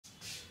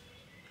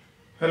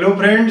Hello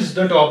friends,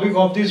 the topic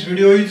of this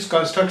video is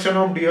construction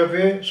of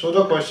DFA. So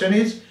the question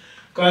is,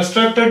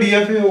 construct a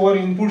DFA over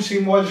input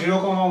symbol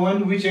 0,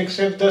 1 which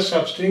accepts the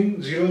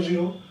substring 0,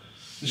 0,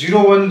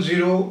 0, 1,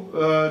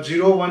 0,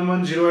 0, 1,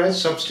 1, 0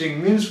 as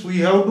substring. Means we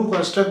have to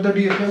construct the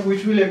DFA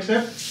which will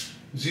accept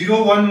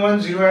 0, 1,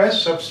 1, 0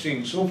 as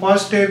substring. So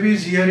first step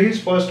is here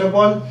is, first of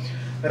all,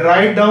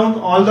 write down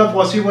all the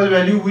possible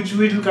value which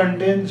will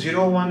contain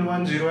 0, 1,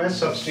 1, 0 as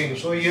substring.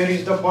 So here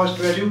is the first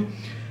value.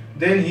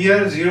 Then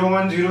here 0,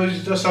 1, 0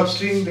 is the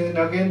substring, then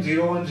again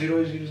 0, 1,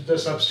 0 is the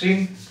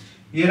substring,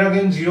 here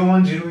again 0,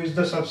 1, 0 is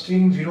the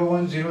substring, 0,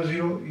 1, 0,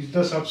 0 is the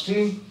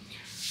substring,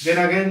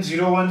 then again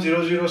 0, 1,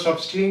 0, 0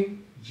 substring,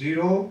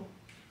 0,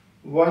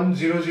 1,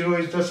 0, 0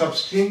 is the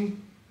substring,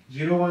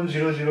 0, 1,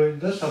 0, 0 is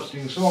the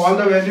substring. So all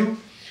the value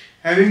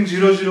having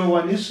 0, 0,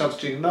 1 is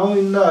substring. Now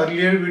in the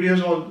earlier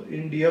videos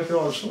in DFA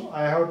also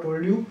I have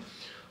told you,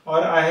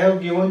 or I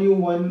have given you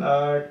one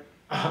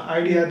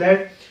idea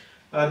that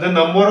the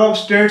number of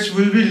states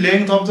will be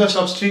length of the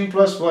substring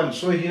plus 1.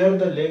 So here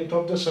the length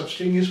of the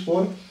substring is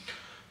 4.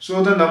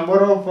 So the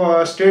number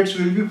of states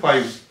will be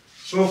 5.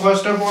 So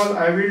first of all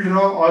I will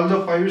draw all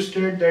the 5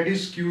 states, that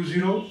is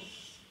Q0,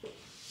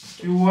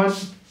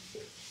 Q1,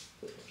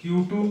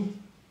 Q2,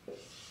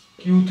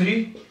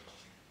 Q3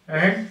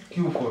 and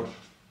Q4.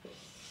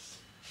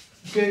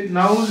 Okay,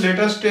 now let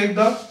us take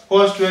the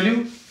first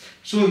value.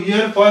 So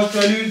here first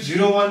value is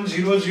 0, 1,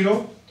 0,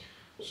 0.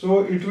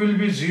 So it will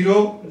be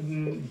 0,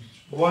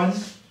 1,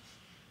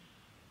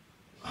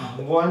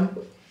 1,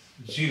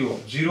 0,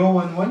 0,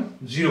 1,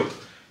 1, 0.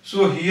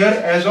 So here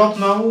as of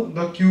now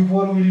the Q4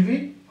 will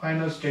be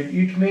final state.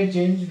 It may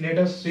change. Let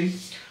us see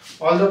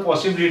all the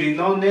possibility.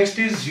 Now next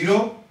is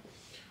 0,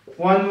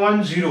 1,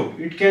 1, 0.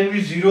 It can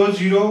be 0,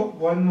 0,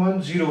 1,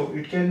 1, 0.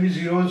 It can be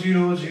 0,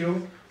 0,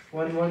 0,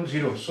 1, 1,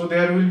 0. So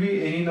there will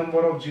be any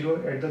number of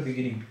 0 at the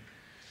beginning.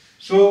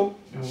 So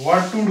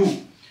what to do?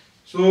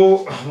 So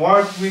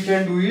what we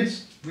can do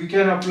is, we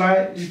can apply,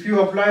 if you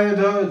apply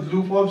the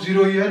loop of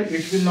 0 here,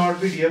 it will not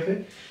be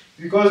DFA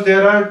because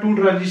there are two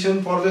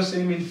transitions for the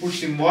same input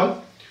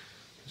symbol.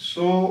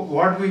 So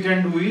what we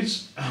can do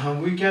is,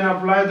 we can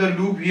apply the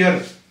loop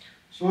here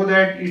so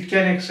that it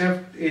can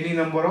accept any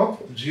number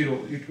of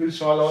 0. It will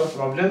solve our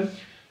problem.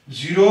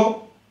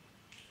 0,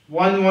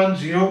 1, 1,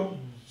 0,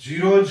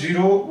 0,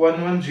 0,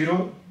 1, 1,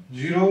 0,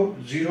 0,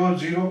 0,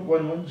 0,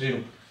 1, 1,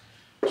 0.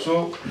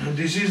 So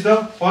this is the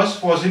first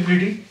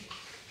possibility.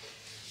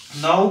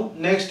 Now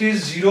next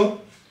is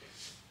 0,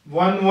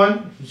 1,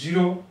 1,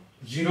 0,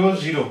 0,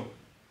 0,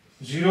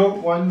 0,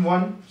 1,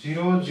 1,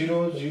 0,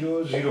 0,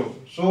 0, 0.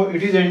 So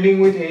it is ending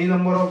with any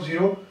number of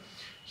 0.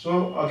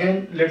 So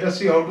again let us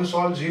see how to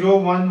solve. 0,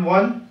 1,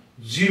 1,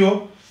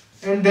 0,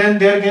 and then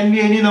there can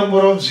be any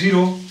number of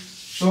 0.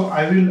 So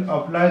I will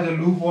apply the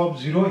loop of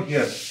 0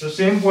 here. The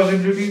same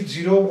possibility,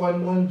 0,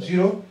 1, 1,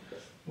 0,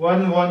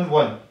 1, 1,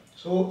 1.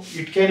 So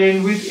it can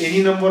end with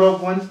any number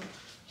of 1.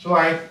 So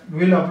I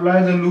will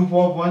apply the loop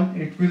of 1.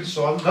 It will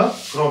solve the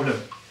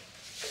problem.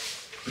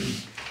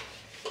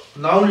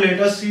 Now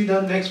let us see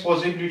the next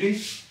possibility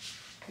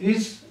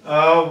is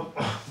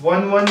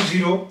 1, 1,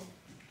 0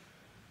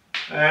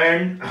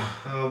 and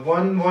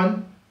 1,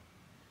 1,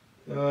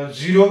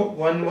 0,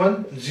 1,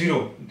 1,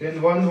 0.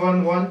 Then 1,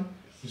 1, 1,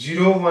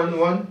 0, 1,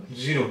 1,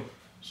 0.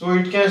 So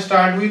it can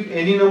start with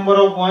any number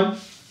of 1.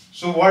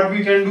 So what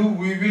we can do,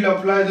 we will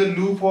apply the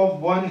loop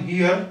of 1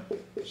 here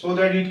so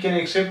that it can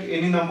accept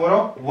any number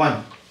of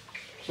 1.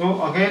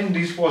 So again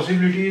this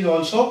possibility is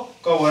also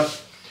covered.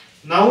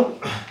 Now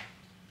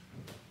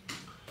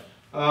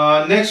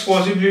next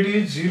possibility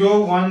is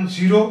 0, 1,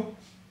 0,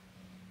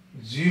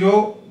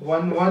 0,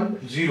 1,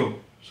 1, 0.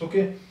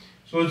 Okay.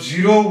 So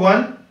 0,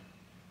 1.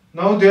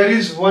 Now there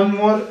is one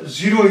more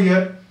 0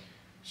 here.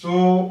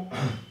 So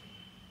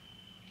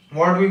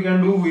what we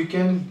can do, we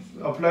can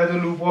apply the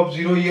loop of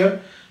 0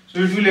 here. So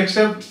it will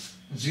accept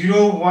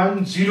 0,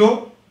 1,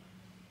 0,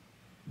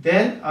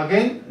 then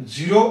again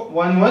 0,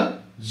 1,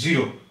 1,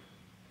 0.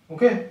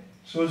 Okay.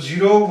 So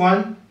 0,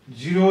 1,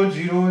 0,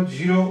 0,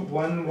 0,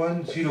 1,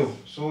 1, 0.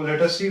 So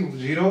let us see,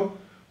 0,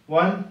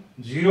 1,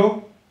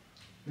 0,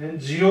 then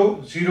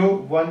 0, 0,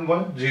 1,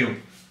 1, 0.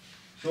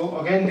 So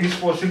again this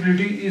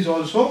possibility is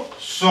also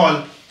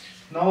solved.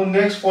 Now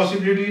next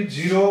possibility is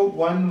 0,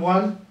 1,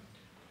 1,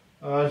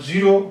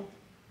 0.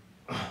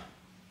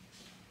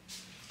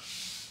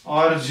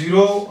 Or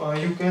 0,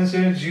 you can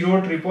say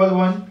 0, 1,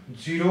 1,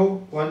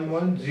 0, 1,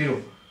 1,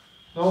 0.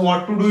 Now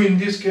what to do in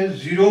this case?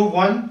 0,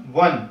 1,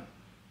 1.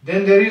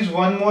 Then there is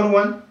one more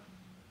 1.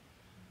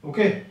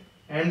 Okay.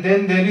 And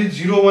then there is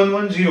 0, 1,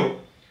 1, 0.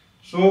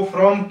 So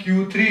from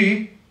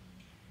Q3,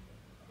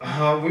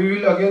 we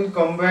will again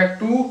come back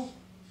to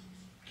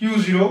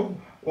Q0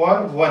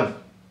 for 1.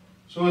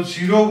 So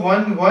 0,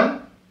 1,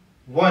 1,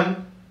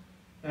 1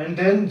 and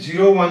then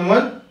 0, 1,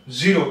 1,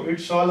 0. It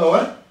solves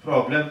our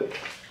problem.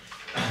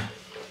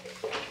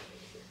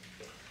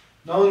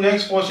 Now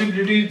next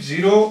possibility is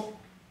 0,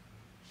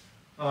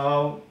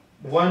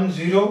 1,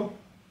 0,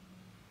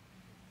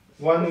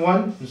 1,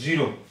 1,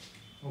 0.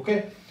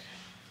 Okay.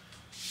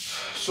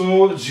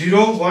 So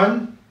 0,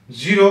 1,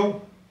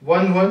 0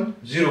 1 1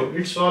 0.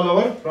 It's all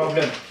our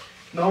problem.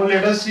 Now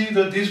let us see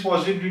this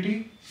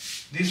possibility.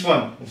 This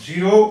one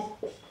 0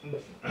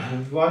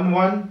 1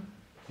 1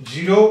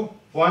 0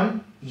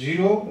 1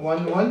 0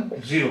 1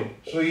 1 0.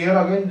 So here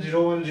again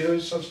 0 1 0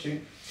 is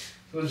substring.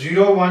 So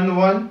 0 1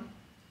 1.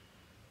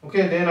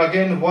 Okay, then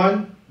again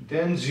 1,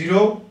 then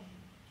 0,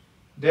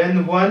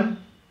 then 1,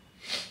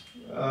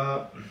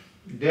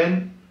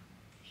 then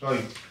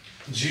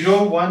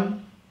 0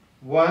 1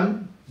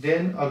 1,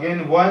 then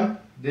again 1,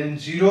 then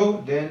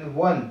 0, then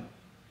 1.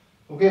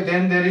 Okay,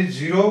 then there is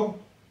 0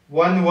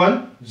 1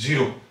 1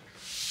 0.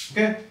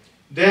 Okay,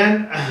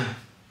 then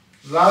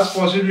last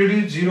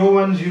possibility 0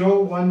 1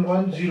 0 1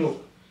 1 0.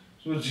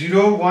 So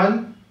 0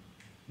 1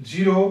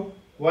 0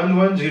 1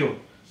 1 0.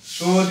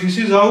 So this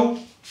is how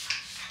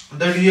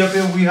the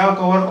DFA we have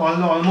covered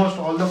almost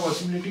all the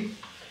possibility,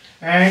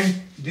 and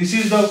this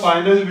is the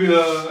final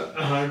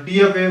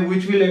DFA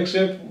which will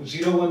accept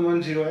 0 1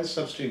 1 0 as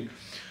substring.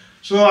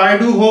 So I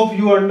do hope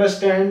you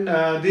understand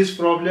this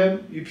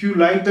problem. If you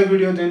like the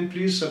video, then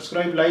please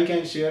subscribe, like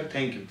and share.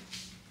 Thank you.